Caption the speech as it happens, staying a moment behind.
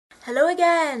Hello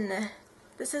again!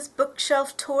 This is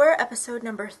Bookshelf Tour, episode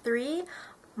number 3,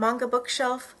 Manga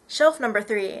Bookshelf, shelf number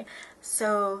 3.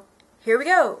 So, here we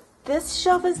go! This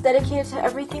shelf is dedicated to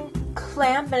everything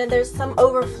clamp, and there's some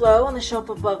overflow on the shelf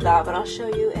above that, but I'll show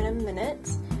you in a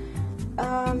minute.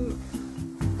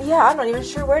 Yeah, I'm not even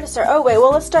sure where to start. Oh wait,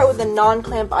 well let's start with the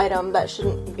non-clamp item that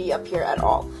shouldn't be up here at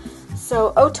all.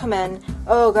 So, Otomen.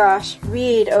 Oh gosh,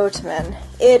 read Otomen.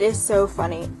 It is so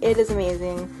funny. It is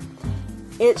amazing.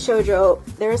 It's shoujo,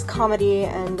 there's comedy,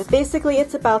 and basically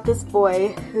it's about this boy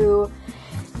who,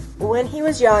 when he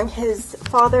was young, his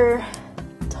father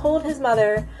told his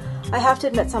mother, "I have to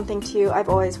admit something to you, I've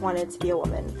always wanted to be a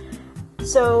woman."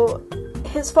 So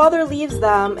his father leaves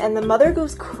them, and the mother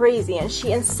goes crazy, and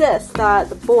she insists that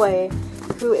the boy,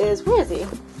 who is, where is he?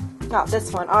 Not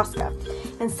this one, Asuka,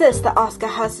 insists that Asuka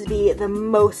has to be the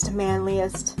most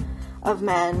manliest of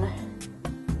men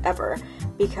ever,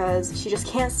 because she just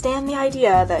can't stand the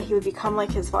idea that he would become like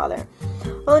his father.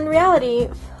 Well, in reality,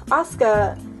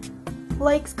 Asuka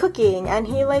likes cooking, and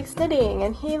he likes knitting,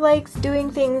 and he likes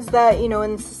doing things that, you know,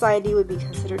 in society would be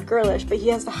considered girlish, but he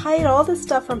has to hide all this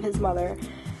stuff from his mother.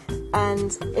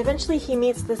 And eventually he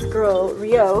meets this girl,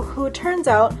 Ryo, who turns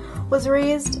out was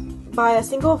raised by a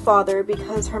single father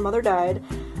because her mother died,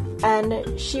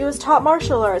 and she was taught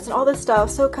martial arts and all this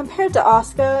stuff, so compared to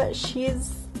Asuka,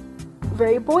 she's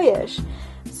very boyish.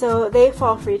 So they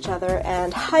fall for each other,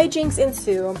 and hijinks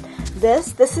ensue.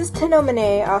 This is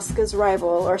Tenomine, Asuka's rival,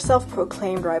 or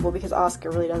self-proclaimed rival, because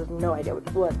Asuka really doesn't have no idea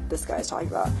what this guy is talking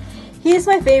about. He's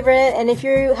my favorite, and if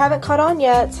you haven't caught on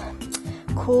yet,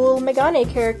 cool Megane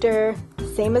character,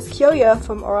 same as Kyoya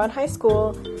from Ouran High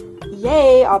School.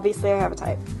 Yay! Obviously I have a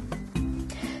type.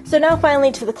 So now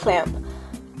finally to the clamp.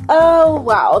 Oh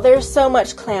wow, there's so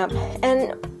much clamp,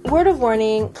 and word of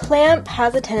warning, clamp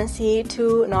has a tendency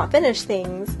to not finish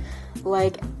things,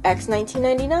 like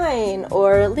X1999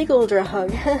 or Legal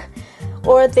Drug,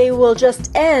 or they will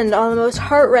just end on the most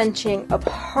heart-wrenching of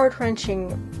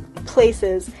heart-wrenching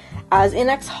places, as in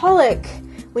X-Holic.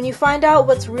 When you find out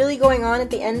what's really going on at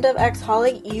the end of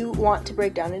X-Holic, you want to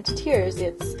break down into tears.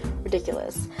 It's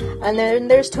ridiculous. And then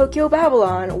there's Tokyo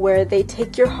Babylon, where they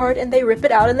take your heart and they rip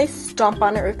it out and they stomp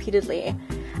on it repeatedly.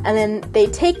 And then they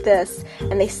take this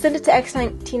and they send it to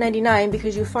X1999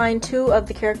 because you find 2 of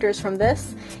the characters from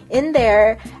this in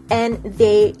there, and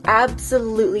they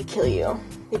absolutely kill you.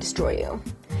 They destroy you.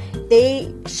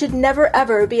 They should never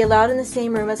ever be allowed in the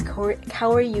same room as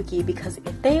Kaori Yuki, because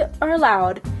if they are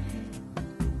allowed,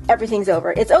 everything's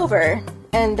over. It's over,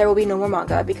 and there will be no more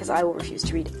manga because I will refuse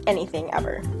to read anything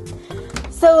ever.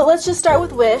 So let's just start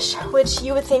with Wish, which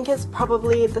you would think is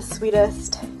probably the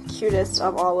sweetest, cutest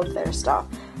of all of their stuff.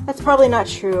 That's probably not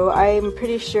true. I'm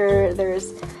pretty sure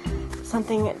there's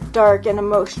something dark and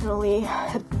emotionally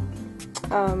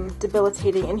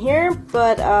debilitating in here,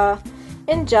 but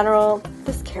in general,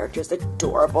 this character is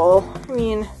adorable. I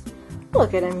mean,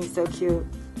 look at him, he's so cute.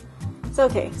 So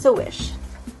okay, so Wish.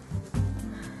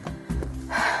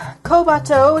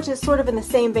 Kobato, which is sort of in the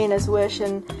same vein as Wish,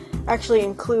 and actually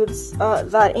includes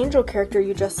that angel character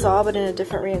you just saw, but in a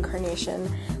different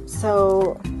reincarnation.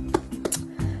 So,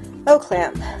 oh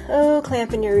clamp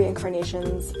in your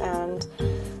reincarnations and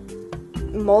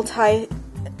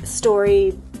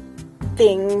multi-story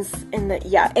things in the,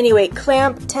 yeah. Anyway,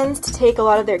 clamp tends to take a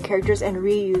lot of their characters and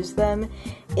reuse them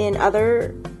in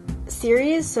other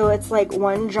series, so it's like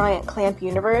one giant clamp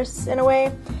universe in a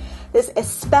way. This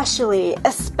especially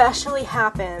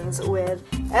happens with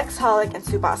X-Holic and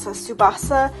Tsubasa.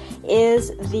 Tsubasa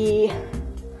is the,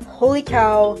 holy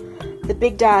cow, the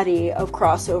big daddy of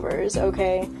crossovers,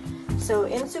 okay? So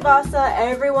in Tsubasa,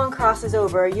 everyone crosses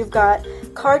over. You've got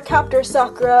Cardcaptor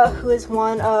Sakura, who is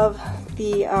one of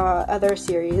the other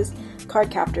series,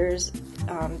 Cardcaptors.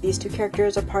 These 2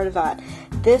 characters are part of that.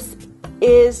 This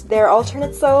is their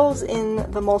alternate selves in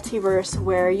the multiverse,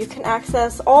 where you can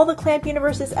access all the clamp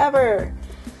universes ever.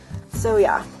 So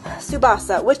yeah,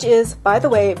 Tsubasa, which is, by the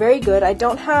way, very good. I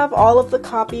don't have all of the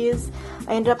copies.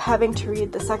 I ended up having to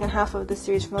read the second half of the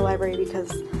series from the library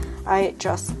because I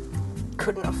just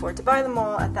couldn't afford to buy them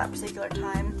all at that particular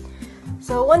time.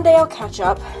 So one day I'll catch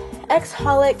up.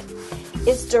 X-Holic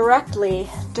is directly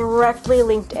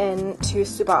linked in to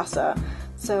Tsubasa.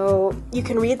 So you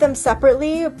can read them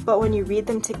separately, but when you read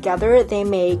them together, they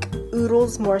make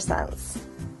oodles more sense.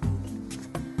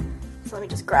 So let me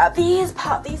just grab these,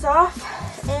 pop these off,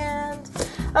 and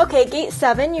okay, Gate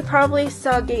 7. You probably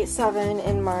saw Gate 7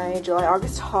 in my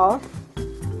July-August haul.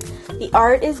 The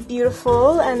art is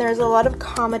beautiful, and there's a lot of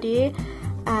comedy,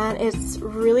 and it's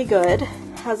really good.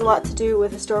 It has a lot to do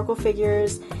with historical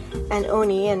figures and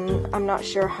Oni, and I'm not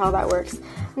sure how that works.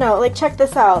 No, like, check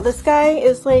this out. This guy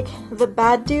is, like, the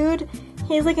bad dude.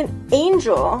 He's like an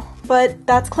angel, but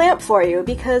that's Clamp for you,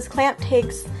 because Clamp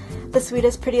takes the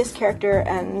sweetest, prettiest character,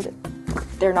 and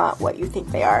they're not what you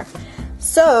think they are.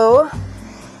 So,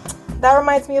 that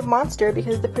reminds me of Monster,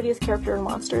 because the prettiest character in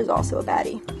Monster is also a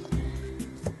baddie.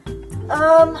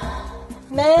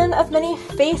 Men of Many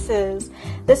Faces.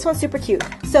 This one's super cute.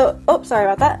 So, oh, sorry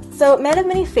about that. So, Men of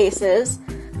Many Faces,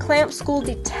 Clamp School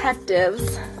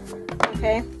Detectives.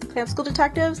 Okay, Clamp School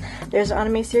Detectives. There's an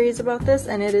anime series about this,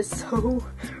 and it is so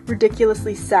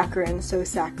ridiculously saccharine. So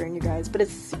saccharine, you guys, but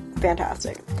it's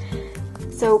fantastic.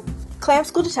 So, Clamp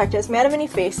School Detectives, Man of Many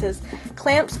Faces,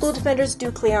 Clamp School Defenders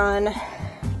Ducleon,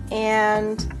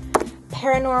 and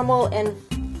Paranormal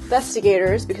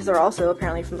Investigators, because they're also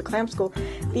apparently from the Clamp School.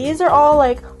 These are all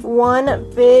like one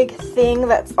big thing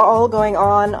that's all going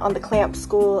on the Clamp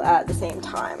School at the same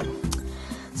time.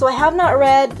 So I have not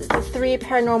read the 3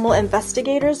 Paranormal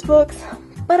Investigators books,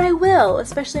 but I will,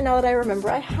 especially now that I remember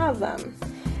I have them.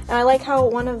 And I like how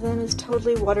one of them is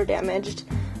totally water damaged.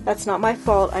 That's not my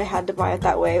fault. I had to buy it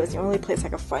that way. It was the only place I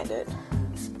could find it.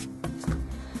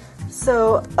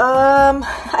 So,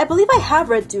 I believe I have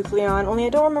read Ducleon, only I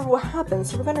don't remember what happened,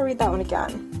 so we're going to read that one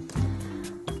again.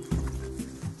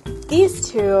 These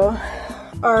two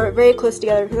are very close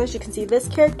together, because as you can see, this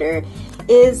character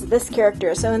is this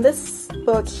character. So in this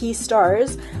book, he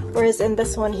stars, whereas in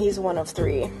this one, he's one of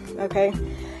 3, okay?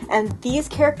 And these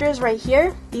characters right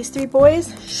here, these 3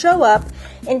 boys, show up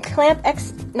in Clamp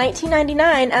X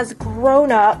 1999 as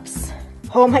grown-ups.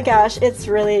 Oh my gosh, it's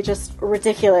really just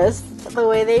ridiculous the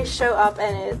way they show up,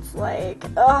 and it's like,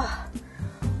 ugh,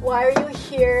 why are you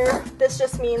here? This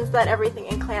just means that everything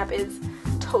in Clamp is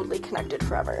totally connected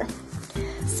forever.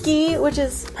 Ski, which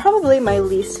is probably my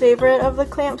least favorite of the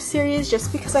Clamp series,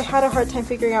 just because I had a hard time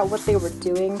figuring out what they were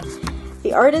doing.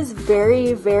 The art is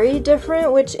very, very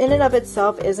different, which in and of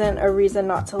itself isn't a reason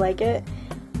not to like it.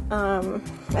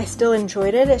 I still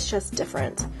enjoyed it, it's just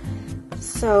different.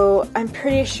 So I'm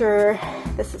pretty sure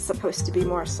this is supposed to be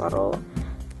more subtle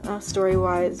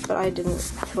story-wise, but I didn't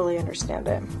fully understand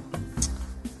it.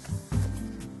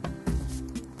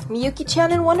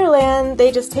 Miyuki-chan in Wonderland,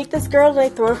 they just take this girl and they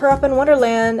throw her up in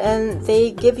Wonderland, and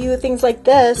they give you things like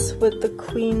this with the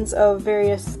queens of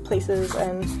various places,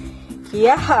 and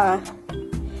yeah,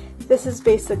 this is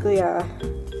basically a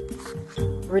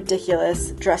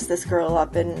ridiculous dress this girl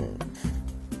up in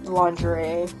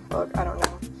lingerie book. I don't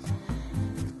know.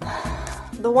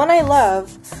 The one I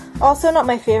love, also not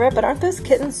my favorite, but aren't those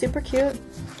kittens super cute?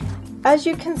 As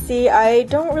you can see, I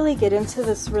don't really get into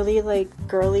this really like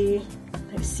girly,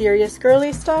 like serious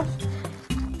girly stuff.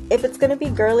 If it's gonna be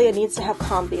girly, it needs to have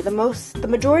comedy. The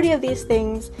majority of these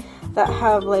things that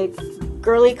have like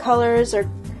girly colors or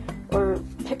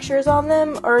pictures on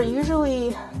them are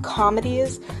usually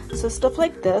comedies, so stuff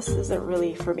like this isn't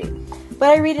really for me. But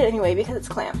I read it anyway because it's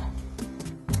Clamp.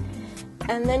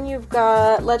 And then you've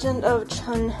got Legend of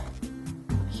Chun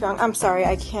Hyung. I'm sorry,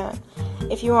 I can't.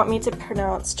 If you want me to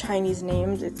pronounce Chinese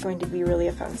names, it's going to be really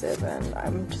offensive, and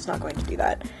I'm just not going to do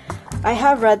that. I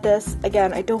have read this.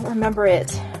 Again, I don't remember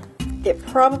it. It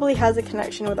probably has a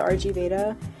connection with RG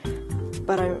Beta,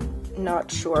 but I'm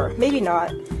not sure. Maybe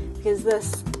not, because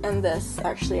this and this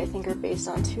actually I think are based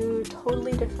on 2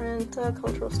 totally different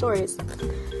cultural stories.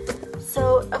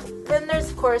 So then there's,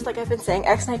 of course, like I've been saying,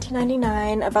 X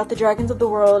 1999, about the dragons of the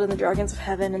world and the dragons of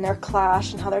heaven and their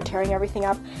clash and how they're tearing everything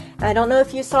up. And I don't know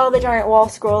if you saw the giant wall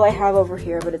scroll I have over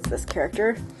here, but it's this character.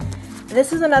 And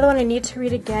this is another one I need to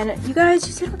read again. You guys,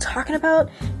 you see what I'm talking about?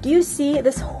 Do you see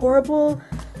this horrible,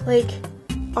 like,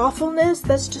 awfulness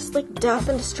that's just like death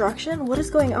and destruction? What is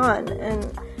going on?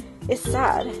 And it's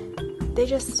sad.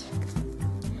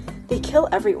 They kill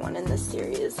everyone in this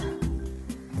series.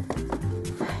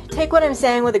 Take what I'm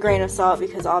saying with a grain of salt,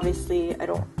 because obviously I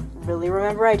don't really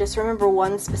remember. I just remember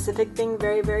one specific thing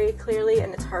very, very clearly,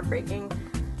 and it's heartbreaking.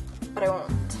 But I won't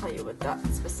tell you what that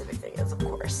specific thing is, of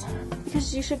course,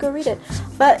 because you should go read it.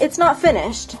 But it's not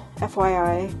finished,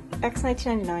 FYI. X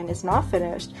 1999 is not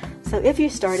finished, so if you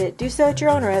start it, do so at your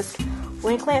own risk.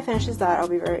 When Clamp finishes that, I'll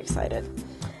be very excited.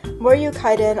 Moryu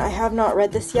Kaiden, I have not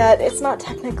read this yet. It's not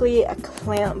technically a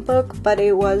Clamp book, but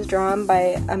it was drawn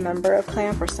by a member of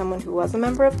Clamp, or someone who was a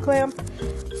member of Clamp.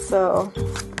 So,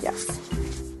 yes.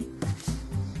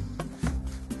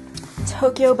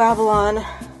 Tokyo Babylon.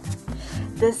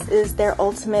 This is their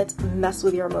ultimate mess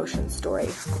with your emotions story.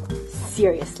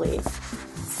 Seriously.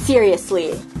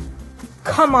 Seriously.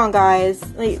 Come on, guys.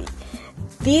 Like,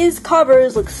 these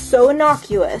covers look so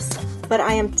innocuous, but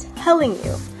I am telling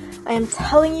you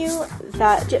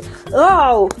that...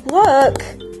 Oh, look!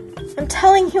 I'm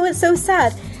telling you, it's so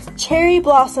sad. Cherry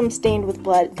Blossom Stained with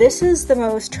Blood. This is the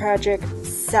most tragic,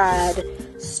 sad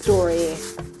story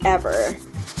ever.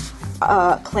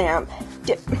 Clamp.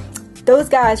 Those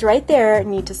guys right there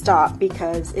need to stop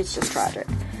because it's just tragic.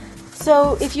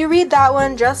 So if you read that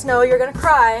one, just know you're gonna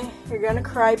cry. You're gonna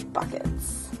cry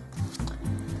buckets.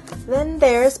 Then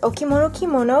there's Okimono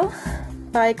Kimono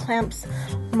by Clamp's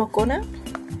Mokona.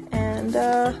 And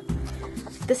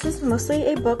this is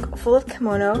mostly a book full of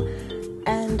kimono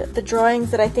and the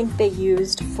drawings that I think they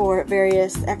used for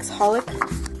various ex-holic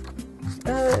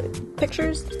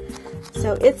pictures.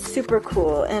 So it's super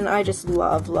cool, and I just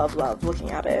love looking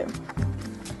at it.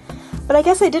 But I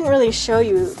guess I didn't really show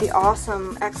you the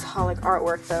awesome ex-holic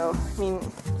artwork, though. I mean,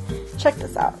 check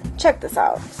this out. Check this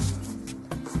out.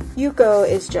 Yuko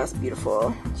is just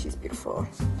beautiful. She's beautiful.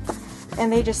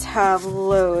 And they just have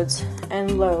loads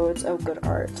and loads of good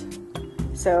art.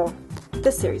 So,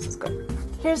 this series is good.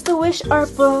 Here's the Wish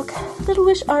art book. Little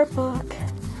Wish art book.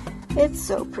 It's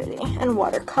so pretty and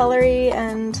watercolory,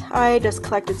 and I just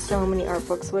collected so many art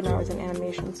books when I was in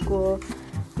animation school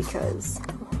because,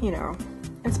 you know,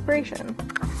 inspiration.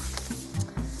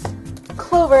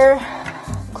 Clover.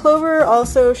 Clover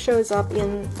also shows up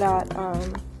in that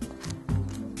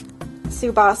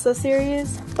Tsubasa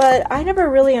series, but I never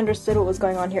really understood what was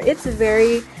going on here. It's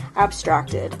very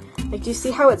abstracted. Like, do you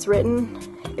see how it's written?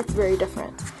 It's very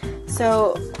different.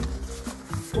 So,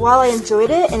 while I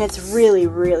enjoyed it, and it's really,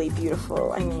 really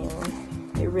beautiful, I mean,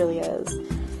 it really is,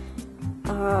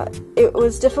 it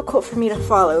was difficult for me to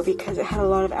follow because it had a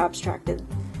lot of abstracted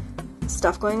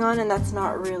stuff going on, and that's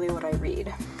not really what I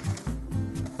read.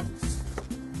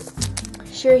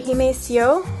 Shirahime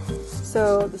Seo,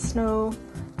 so the snow,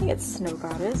 I think it's snow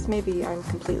goddess, maybe I'm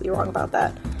completely wrong about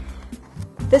that.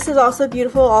 This is also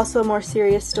beautiful, also a more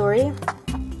serious story,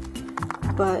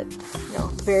 but, you know,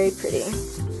 very pretty,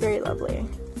 very lovely.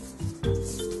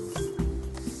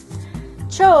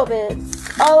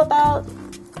 Chobits, all about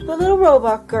the little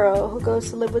robot girl who goes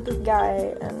to live with this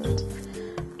guy, and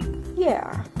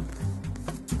yeah,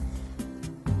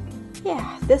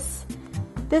 this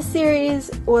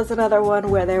series was another one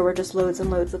where there were just loads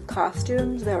and loads of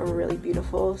costumes that were really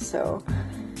beautiful. So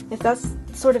if that's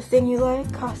the sort of thing you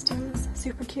like, costumes,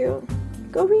 super cute,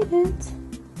 go read it.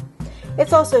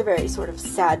 It's also very sort of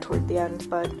sad toward the end,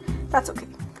 but that's okay.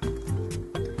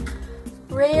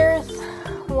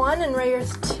 Rayearth 1 and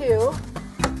Rayearth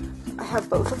 2, I have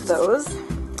both of those.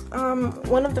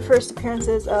 One of the first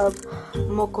appearances of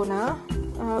Mokona,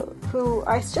 who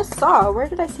I just saw. Where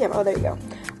did I see him? Oh, there you go.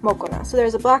 Mokona. So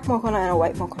there's a black Mokona and a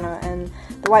white Mokona, and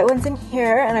the white one's in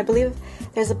here, and I believe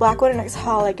there's a black one in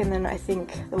Ex-Holic, and then I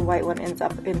think the white one ends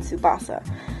up in Tsubasa.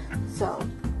 So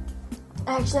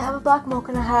I actually have a black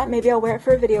Mokona hat. Maybe I'll wear it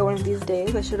for a video one of these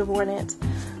days. I should have worn it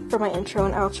for my intro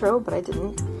and outro, but I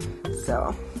didn't.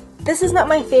 So this is not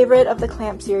my favorite of the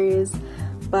Clamp series,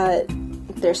 but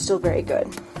they're still very good.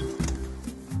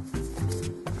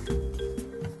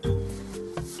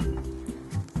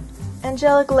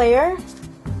 Angelic Layer,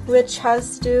 which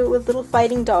has to do with little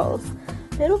fighting dolls.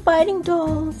 Little fighting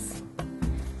dolls.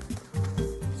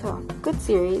 So, good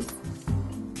series.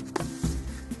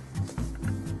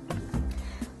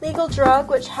 Legal Drug,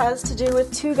 which has to do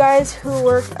with two guys who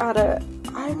work at a,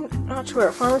 I'm not sure,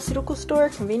 a pharmaceutical store,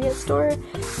 convenience store,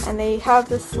 and they have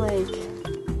this, like,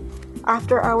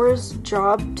 after-hours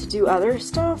job to do other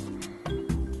stuff.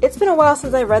 It's been a while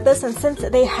since I read this, and since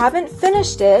they haven't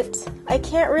finished it, I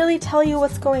can't really tell you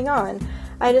what's going on.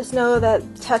 I just know that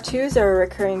tattoos are a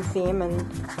recurring theme, and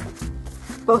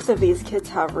both of these kids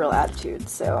have real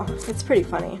attitudes, so it's pretty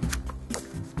funny.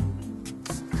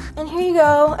 And here you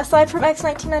go. Aside from X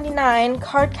 1999,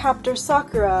 Cardcaptor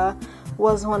Sakura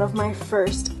was one of my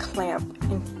first Clamp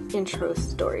intro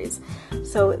stories.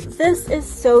 So this is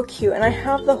so cute, and I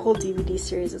have the whole DVD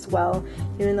series as well,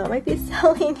 even though I might be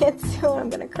selling it soon. I'm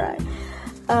gonna cry.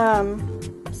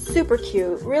 Super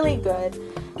cute, really good.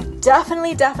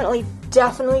 Definitely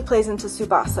plays into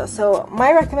Tsubasa. So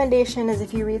my recommendation is,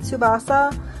 if you read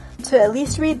Tsubasa, to at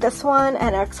least read this one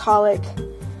and Ex-Holic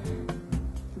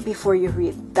before you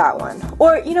read that one.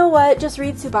 Or, you know what, just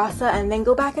read Tsubasa and then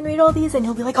go back and read all these, and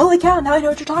you'll be like, holy cow, now I know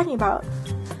what you're talking about.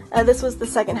 This was the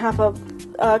second half of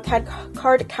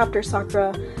Cardcaptor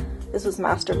Sakura. This was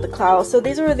Master of the Cloud. So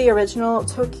these were the original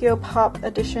Tokyo Pop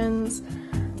editions,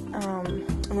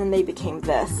 and then they became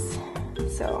this.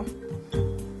 So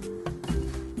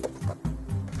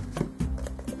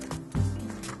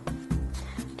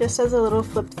just as a little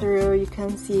flip through, you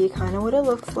can see kind of what it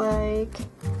looks like.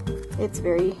 It's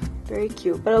very, very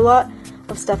cute, but a lot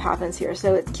of stuff happens here.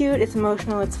 So it's cute, it's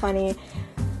emotional, it's funny.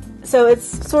 So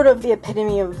it's sort of the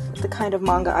epitome of the kind of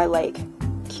manga I like.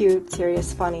 Cute,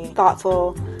 serious, funny,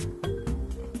 thoughtful,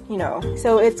 you know.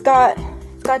 So it's got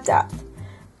depth.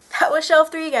 That was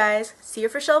shelf 3, guys. See you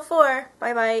for shelf 4.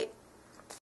 Bye bye.